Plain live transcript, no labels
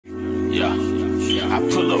Yeah, I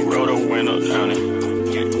pull up, roll the window down it.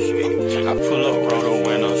 I pull up, roll the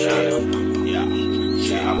window down it.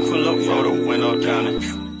 Yeah, I pull up, roll the window down it.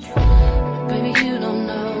 Baby, you don't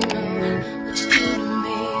know what you do to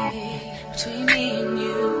me. Between me and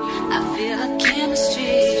you, I feel like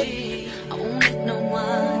chemistry. I won't let no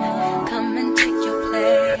one come and take your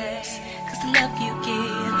place. Cause the love you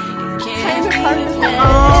give, you can't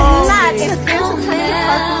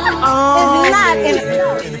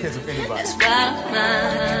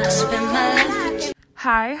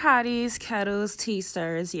Hi, hotties, kettles,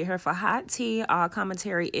 tea-sters. You're here for hot tea. All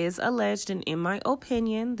commentary is alleged, and in my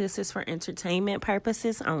opinion, this is for entertainment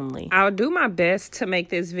purposes only. I'll do my best to make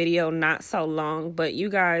this video not so long, but you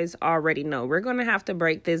guys already know we're going to have to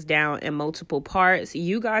break this down in multiple parts.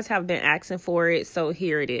 You guys have been asking for it, so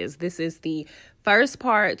here it is. This is the first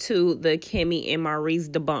part to the Kimmi and Maurice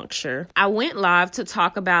debunkture. I went live to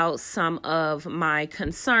talk about some of my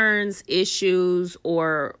concerns, issues,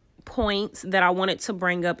 or points that I wanted to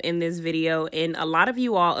bring up in this video, and a lot of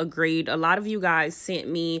you all agreed. A lot of you guys sent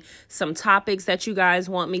me some topics that you guys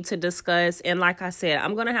want me to discuss, and like I said,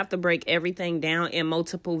 I'm gonna have to break everything down in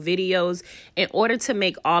multiple videos in order to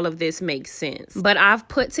make all of this make sense. But I've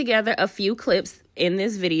put together a few clips in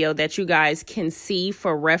this video that you guys can see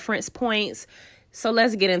for reference points. So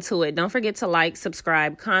let's get into it. Don't forget to like,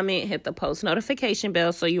 subscribe, comment, hit the post notification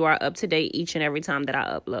bell so you are up to date each and every time that I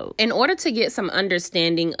upload. In order to get some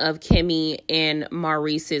understanding of Kimmi and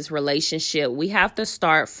Maurice's relationship, we have to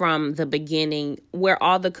start from the beginning where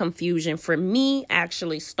all the confusion for me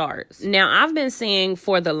actually starts. Now, I've been saying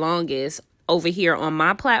for the longest over here on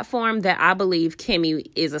my platform that I believe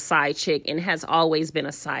Kimmi is a side chick and has always been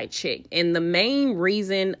a side chick. And the main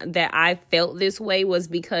reason that I felt this way was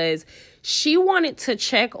because she wanted to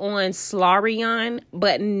check on Slarion,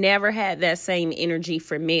 but never had that same energy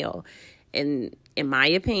for Mel. And in my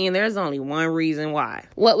opinion, there's only one reason why.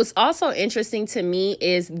 What was also interesting to me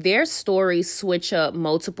is their stories switch up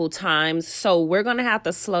multiple times. So we're going to have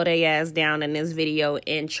to slow their ass down in this video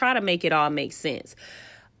and try to make it all make sense.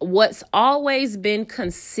 What's always been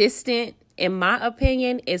consistent, in my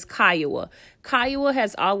opinion, is Kiowa. Kiowa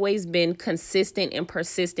has always been consistent and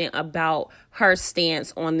persistent about her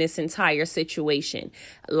stance on this entire situation.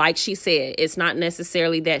 Like she said, it's not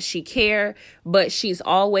necessarily that she cared, but she's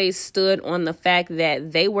always stood on the fact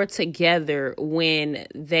that they were together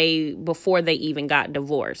before they even got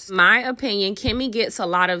divorced. My opinion, Kimmi gets a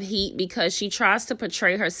lot of heat because she tries to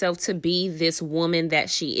portray herself to be this woman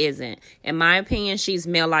that she isn't. In my opinion, she's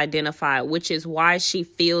male identified, which is why she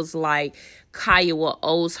feels like Kiowa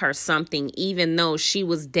owes her something, even though she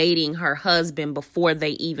was dating her husband before they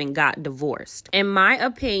even got divorced. In my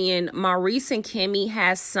opinion, Maurice and Kimmi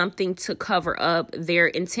has something to cover up. They're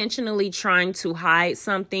intentionally trying to hide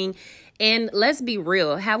something. And let's be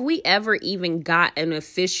real, have we ever even got an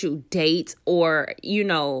official date or,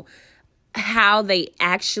 how they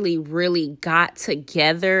actually really got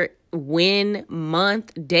together? When,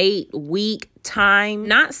 month, date, week, time.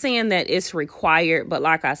 Not saying that it's required, but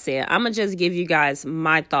like I said, I'm gonna just give you guys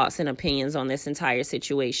my thoughts and opinions on this entire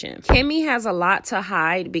situation. Kimmi has a lot to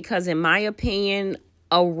hide because in my opinion,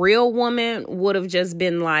 a real woman would have just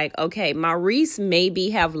been like, okay, Maurice maybe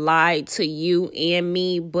have lied to you and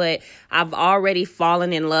me, but I've already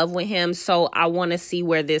fallen in love with him, so I want to see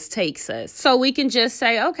where this takes us. So we can just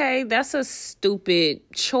say, okay, that's a stupid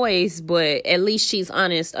choice, but at least she's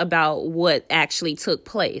honest about what actually took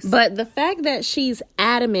place. But the fact that she's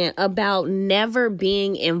adamant about never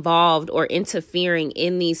being involved or interfering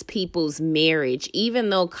in these people's marriage, even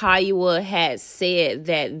though Kiowa had said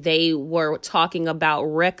that they were talking about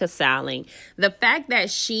reconciling, the fact that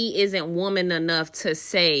she isn't woman enough to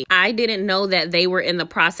say, I didn't know that they were in the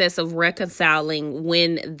process of reconciling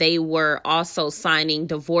when they were also signing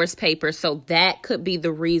divorce papers. So that could be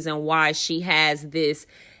the reason why she has this,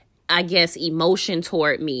 I guess, emotion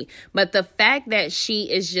toward me. But the fact that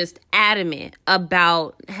she is just adamant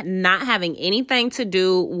about not having anything to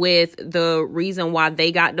do with the reason why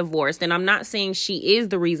they got divorced. And I'm not saying she is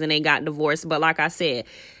the reason they got divorced, but like I said,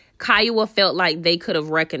 Kiowa felt like they could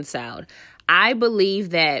have reconciled. I believe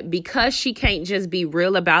that because she can't just be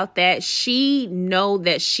real about that, she know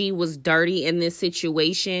that she was dirty in this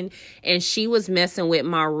situation and she was messing with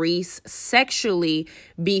Maurice sexually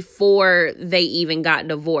before they even got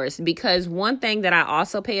divorced. Because one thing that I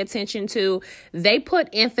also pay attention to, they put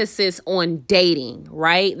emphasis on dating,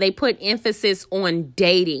 right? They put emphasis on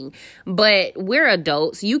dating, but we're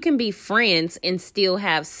adults. You can be friends and still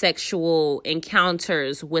have sexual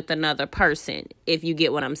encounters with another person, if you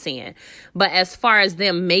get what I'm saying. But as far as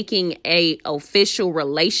them making a official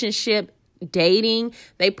relationship, dating,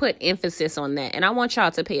 they put emphasis on that. And I want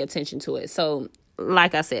y'all to pay attention to it. So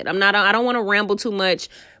like I said, I don't want to ramble too much,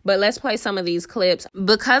 but let's play some of these clips.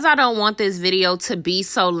 Because I don't want this video to be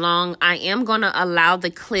so long, I am going to allow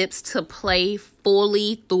the clips to play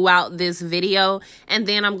fully throughout this video. And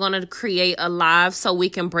then I'm going to create a live so we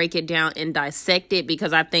can break it down and dissect it,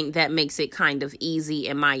 because I think that makes it kind of easy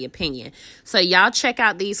in my opinion. So y'all check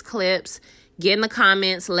out these clips, get in the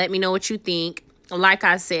comments, let me know what you think. Like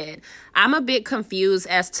I said, I'm a bit confused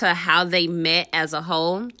as to how they met as a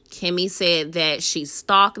whole. Kimmi said that she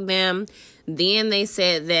stalked them. Then they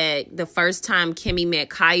said that the first time Kimmi met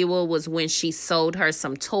Kiowa was when she sold her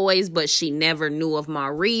some toys, but she never knew of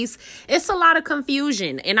Maurice. It's a lot of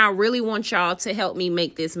confusion, and I really want y'all to help me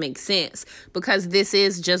make this make sense, because this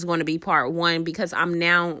is just going to be part one, because I'm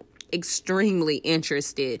now extremely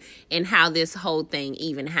interested in how this whole thing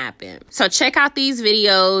even happened. So check out these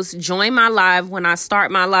videos, join my live when I start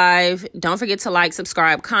my live. Don't forget to like,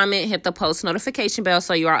 subscribe, comment, hit the post notification bell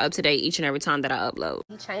so you are up to date each and every time that I upload.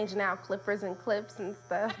 He changing out clippers and clips and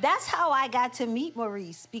stuff. That's how I got to meet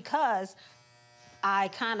Maurice, because I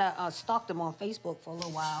kind of stalked him on Facebook for a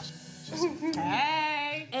little while.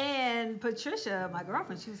 Hey. And Patricia, my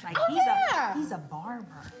girlfriend, she was like, he's a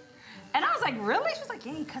barber. And I was like, really? She was like,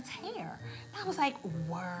 yeah, he cuts hair. And I was like,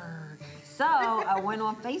 word. So I went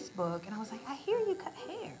on Facebook and I was like, I hear you cut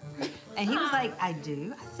hair. And he was like, I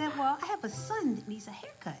do. I said, well, I have a son that needs a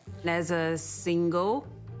haircut. And as a single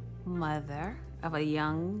mother of a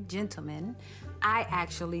young gentleman, I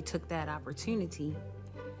actually took that opportunity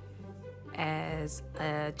as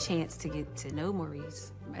a chance to get to know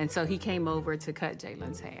Maurice. And so he came over to cut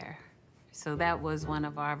Jalen's hair. So that was one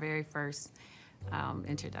of our very first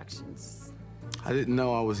introductions. I didn't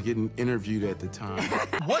know I was getting interviewed at the time.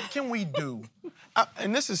 What can we do,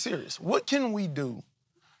 and this is serious, what can we do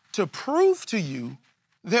to prove to you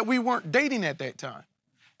that we weren't dating at that time?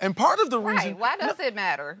 And part of the reason... Right, why does it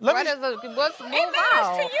matter? Why does what's it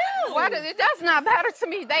matters to you? It does not matter to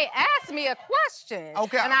me. They asked me a question.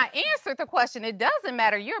 Okay. And I answered the question. It doesn't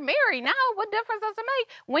matter. You're married now. What difference does it make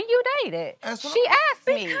when you dated? She asked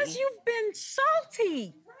me. Because you've been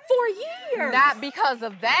salty for years. Not because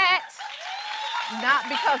of that. Not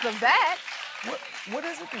because of that. What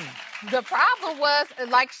does it mean? The problem was,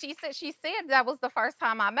 like she said that was the first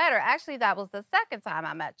time I met her. Actually, that was the second time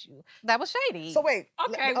I met you. That was shady. So wait.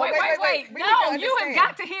 Okay, wait. No, you have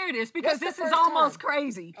got to hear this, because this is almost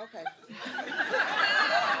crazy. Okay.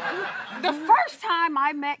 The first time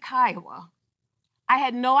I met Kiowa, I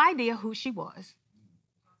had no idea who she was,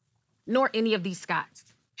 nor any of these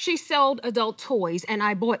Scots. She sold adult toys, and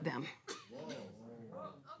I bought them.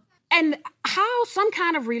 And how some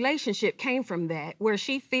kind of relationship came from that, where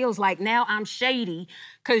she feels like now I'm shady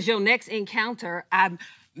because your next encounter, I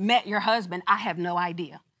met your husband, I have no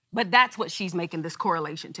idea. But that's what she's making this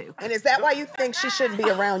correlation to. And is that why you think she shouldn't be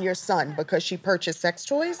around your son, because she purchased sex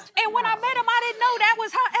toys? And when I met him, I didn't know that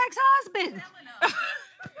was her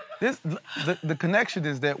ex-husband. The connection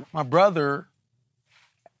is that my brother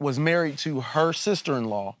was married to her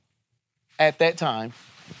sister-in-law at that time,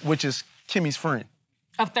 which is Kimmi's friend.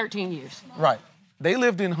 Of 13 years. Right. They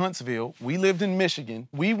lived in Huntsville. We lived in Michigan.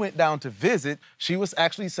 We went down to visit. She was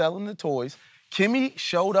actually selling the toys. Kimmi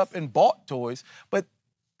showed up and bought toys, but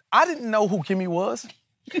I didn't know who Kimmi was.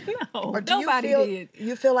 No, Or do nobody did.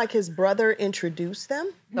 You feel like his brother introduced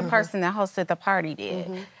them? The person that hosted the party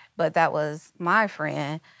did. But that was my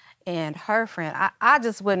friend and her friend. I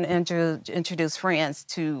just wouldn't introduce friends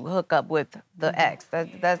to hook up with the ex.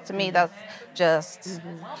 That to me, that's just...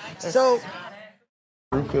 So...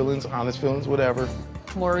 True feelings, honest feelings, whatever.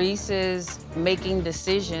 Maurice is making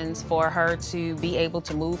decisions for her to be able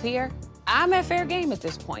to move here. I'm at fair game at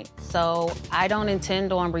this point, so I don't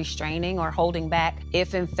intend on restraining or holding back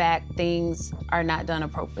if, in fact, things are not done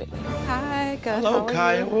appropriately. Hi, good. Hello,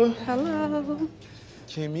 Kiowa. Hello.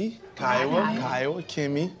 Kimmi, Kiowa,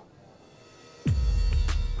 Kimmi.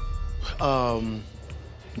 I'm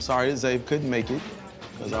sorry that Zabe couldn't make it,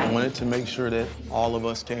 because I wanted to make sure that all of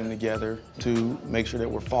us came together to make sure that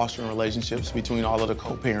we're fostering relationships between all of the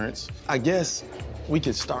co-parents. I guess we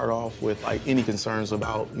could start off with like any concerns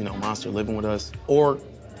about, you know, Monster living with us, or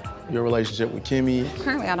your relationship with Kimmi.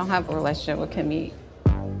 Currently, I don't have a relationship with Kimmi.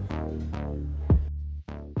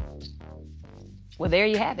 Well, there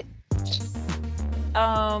you have it.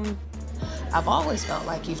 I've always felt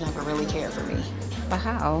like you've never really cared for me. But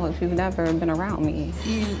how, if you've never been around me?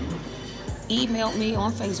 You emailed me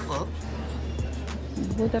on Facebook.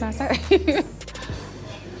 What did I say?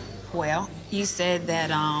 Well, you said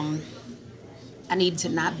that I need to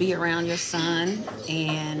not be around your son,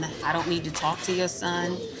 and I don't need to talk to your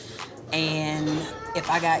son. And if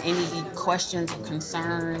I got any questions or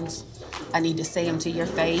concerns, I need to say them to your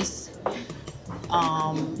face.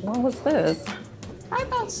 When was this? Probably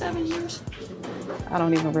about 7 years. I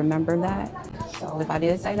don't even remember that. So if I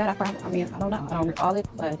did say that, I don't know. I don't recall it.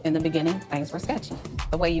 But in the beginning, things were sketchy.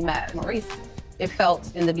 The way you met Maurice, it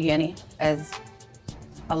felt in the beginning as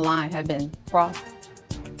a line had been crossed.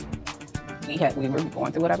 We were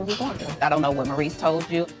going through whatever we were going through. I don't know what Maurice told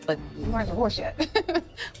you, but we weren't divorced yet.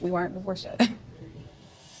 We weren't divorced yet.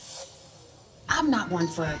 I'm not one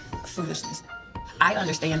for foolishness. I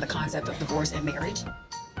understand the concept of divorce and marriage.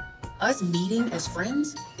 Us meeting as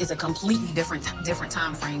friends is a completely different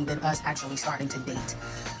time frame than us actually starting to date.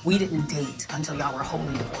 We didn't date until y'all were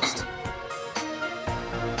wholly divorced.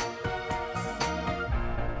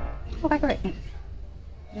 Okay, great.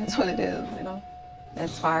 That's what it is, you know.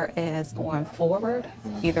 As far as going forward,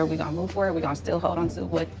 either we're gonna move forward, we're gonna still hold on to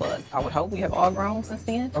what was. I would hope we have all grown since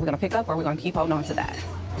then, or we're gonna pick up, or we're gonna keep holding on to that.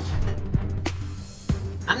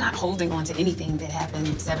 I'm not holding on to anything that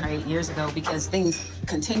happened 7 or 8 years ago because things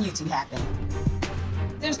continue to happen.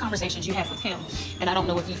 There's conversations you have with him, and I don't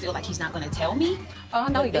know if you feel like he's not gonna tell me. Oh, I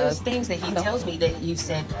know he does. There's things that he tells me that you've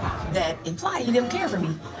said that imply he don't care for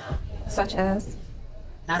me. Such as?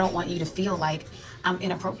 I don't want you to feel like I'm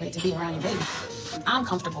inappropriate to be around your baby. I'm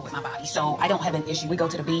comfortable with my body, so I don't have an issue. We go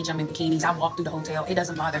to the beach, I'm in bikinis, I walk through the hotel. It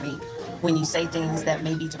doesn't bother me when you say things that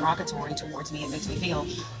may be derogatory towards me. It makes me feel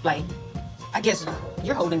like, I guess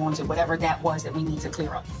you're holding on to whatever that was that we need to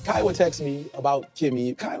clear up. Kyle texted me about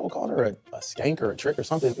Kimmi. Kyle called her a skank or a trick or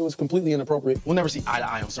something. It was completely inappropriate. We'll never see eye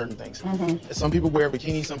to eye on certain things. Some people wear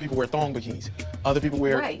bikinis, some people wear thong bikinis. Other people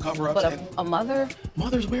wear cover-ups. But a mother?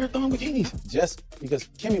 Mothers wear thong bikinis. Just because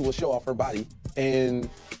Kimmi will show off her body and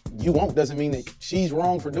you won't doesn't mean that she's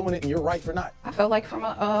wrong for doing it and you're right for not. I feel like from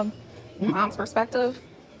a mom's perspective,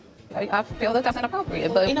 I feel that that's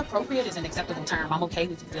inappropriate. But inappropriate is an acceptable term. I'm okay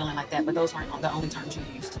with you feeling like that, but those aren't the only terms you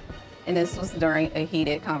used. And this was during a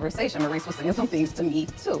heated conversation. Maurice was saying some things to me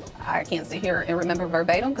too. I can't sit here and remember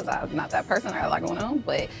verbatim because I'm not that person. I got a lot going on,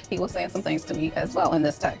 but he was saying some things to me as well in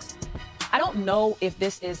this text. I don't know if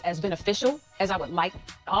this is as beneficial as I would like.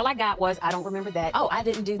 All I got was, I don't remember that. Oh, I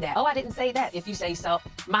didn't do that. Oh, I didn't say that. If you say so,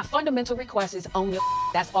 my fundamental request is own your.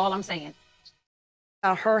 That's all I'm saying.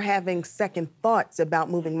 Her having second thoughts about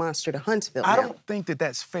moving Monster to Huntsville. I don't think that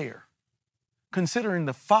that's fair, considering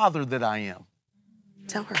the father that I am.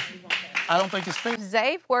 Tell her. I don't think it's fair. If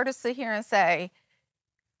Zave were to sit here and say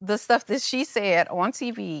the stuff that she said on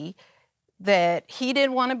TV, that he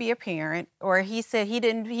didn't want to be a parent, or he said he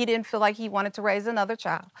didn't feel like he wanted to raise another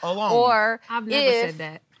child. Alone. Or I've never said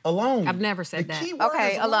that. Alone. I've never said that.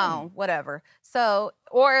 Okay, alone, whatever. So,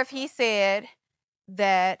 or if he said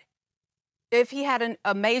that if he had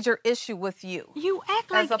a major issue with you. You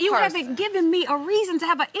act like you haven't given me a reason to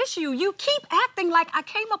have an issue. You keep acting like I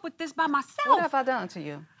came up with this by myself. What have I done to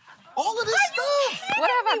you? All of this stuff. What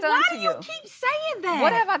have I done to you? Why do you keep saying that?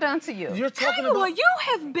 What have I done to you? You're talking Kyle, about... you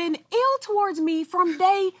have been ill towards me from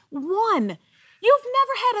day one. You've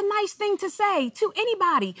never had a nice thing to say to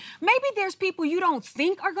anybody. Maybe there's people you don't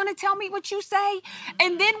think are gonna tell me what you say.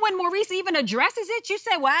 And then when Maurice even addresses it, you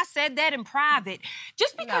say, well, I said that in private.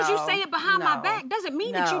 Just because you say it behind my back doesn't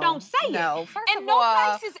mean that you don't say it. First and of no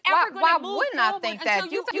all, place is ever gonna move wouldn't I forward think that?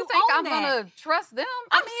 until You think own I'm gonna trust them?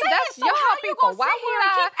 I'm mean, saying, that's so your how you people. gonna Why sit here would and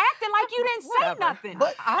I keep acting like you didn't say nothing?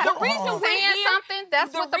 But the reason we're saying here, something, that's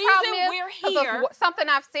the what the reason problem is. we're here. Something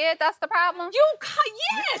I've said, that's the problem. Yes, you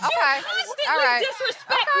constantly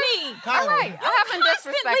disrespect me. All right, I haven't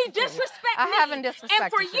disrespected you. I haven't disrespected And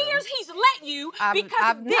for years, he's let you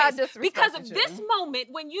because of this moment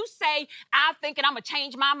when you say, I'm thinking I'm going to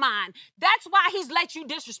change my mind. That's why he's let you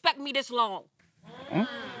disrespect me this long.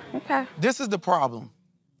 Okay. This is the problem.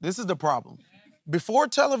 This is the problem. Before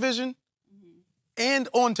television and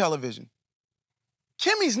on television,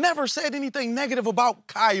 Kimmi's never said anything negative about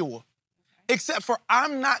Kyle, except for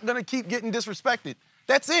I'm not going to keep getting disrespected.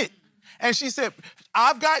 That's it. And she said,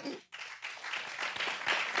 I've got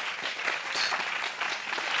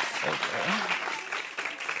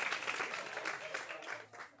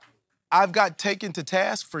taken to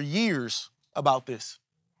task for years about this.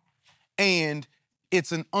 And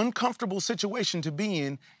it's an uncomfortable situation to be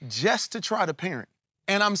in just to try to parent.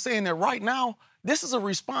 And I'm saying that right now, this is a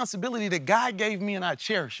responsibility that God gave me and I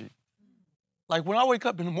cherish it. Like when I wake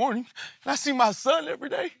up in the morning and I see my son every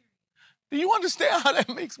day, do you understand how that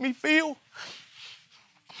makes me feel?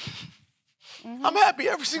 I'm happy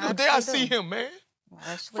every single day I see him, man.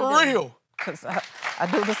 For real. Because I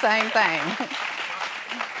do the same thing.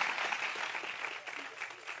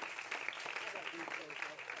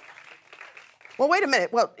 Well, wait a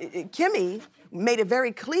minute. Well, Kimmi made it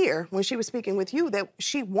very clear when she was speaking with you that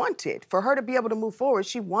she wanted, for her to be able to move forward,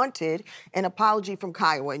 she wanted an apology from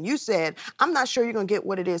Kiowa. And you said, I'm not sure you're gonna get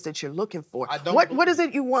what it is that you're looking for. What is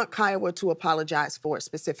it you want Kiowa to apologize for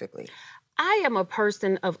specifically? I am a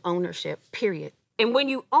person of ownership, period. And when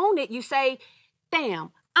you own it, you say,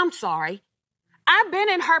 damn, I'm sorry. I've been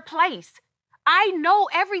in her place. I know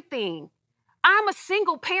everything. I'm a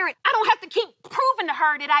single parent. I don't have to keep proving to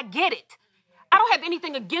her that I get it. I don't have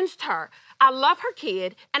anything against her. I love her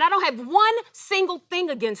kid, and I don't have one single thing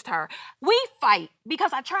against her. We fight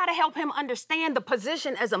because I try to help him understand the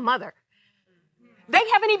position as a mother. They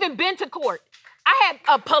haven't even been to court. I had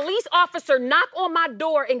a police officer knock on my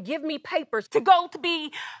door and give me papers to go to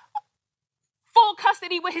be full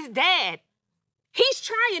custody with his dad. He's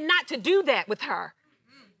trying not to do that with her.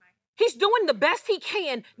 He's doing the best he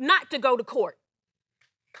can not to go to court.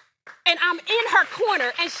 And I'm in her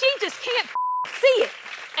corner, and she just can't see it.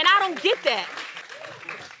 And I don't get that.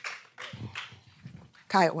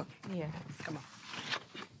 Kiowa. Yeah. Come on.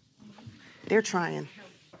 They're trying.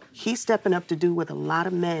 He's stepping up to do what a lot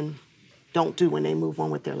of men don't do when they move on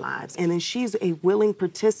with their lives. And then she's a willing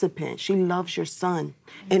participant. She loves your son.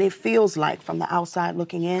 And it feels like, from the outside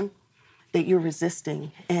looking in, that you're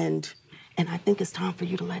resisting. And I think it's time for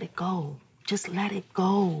you to let it go. Just let it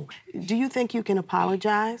go. Do you think you can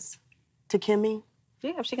apologize to Kimmi?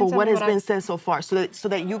 Yeah, if she can for tell what me has been said so far, so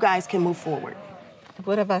that you guys can move forward?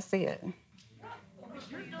 What have I said?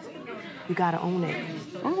 You gotta own it.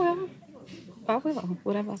 I will. I will.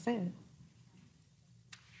 What have I said?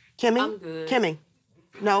 Kimmi? I'm good. Kimmi.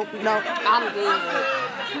 No. I'm good.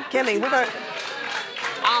 Kimmi, we're gonna...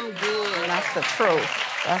 I'm good. That's the truth.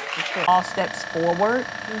 That's the truth. All steps forward.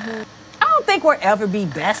 I don't think we'll ever be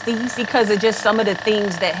besties because of just some of the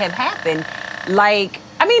things that have happened. Like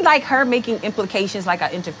her making implications like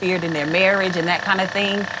I interfered in their marriage and that kind of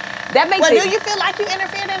thing. That makes do you feel like you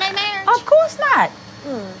interfered in their marriage? Of course not.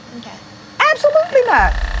 Okay. Absolutely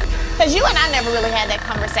not. Because you and I never really had that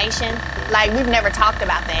conversation. Like, we've never talked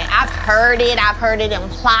about that. I've heard it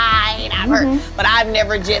implied, but I've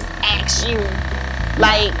never just asked you.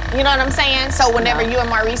 Like, you know what I'm saying? So whenever you and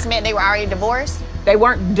Maurice met, they were already divorced? They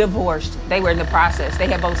weren't divorced. They were in the process. They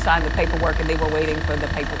had both signed the paperwork and they were waiting for the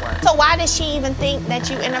paperwork. So why did she even think that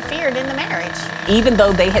you interfered in the marriage? Even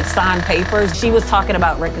though they had signed papers, she was talking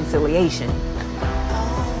about reconciliation.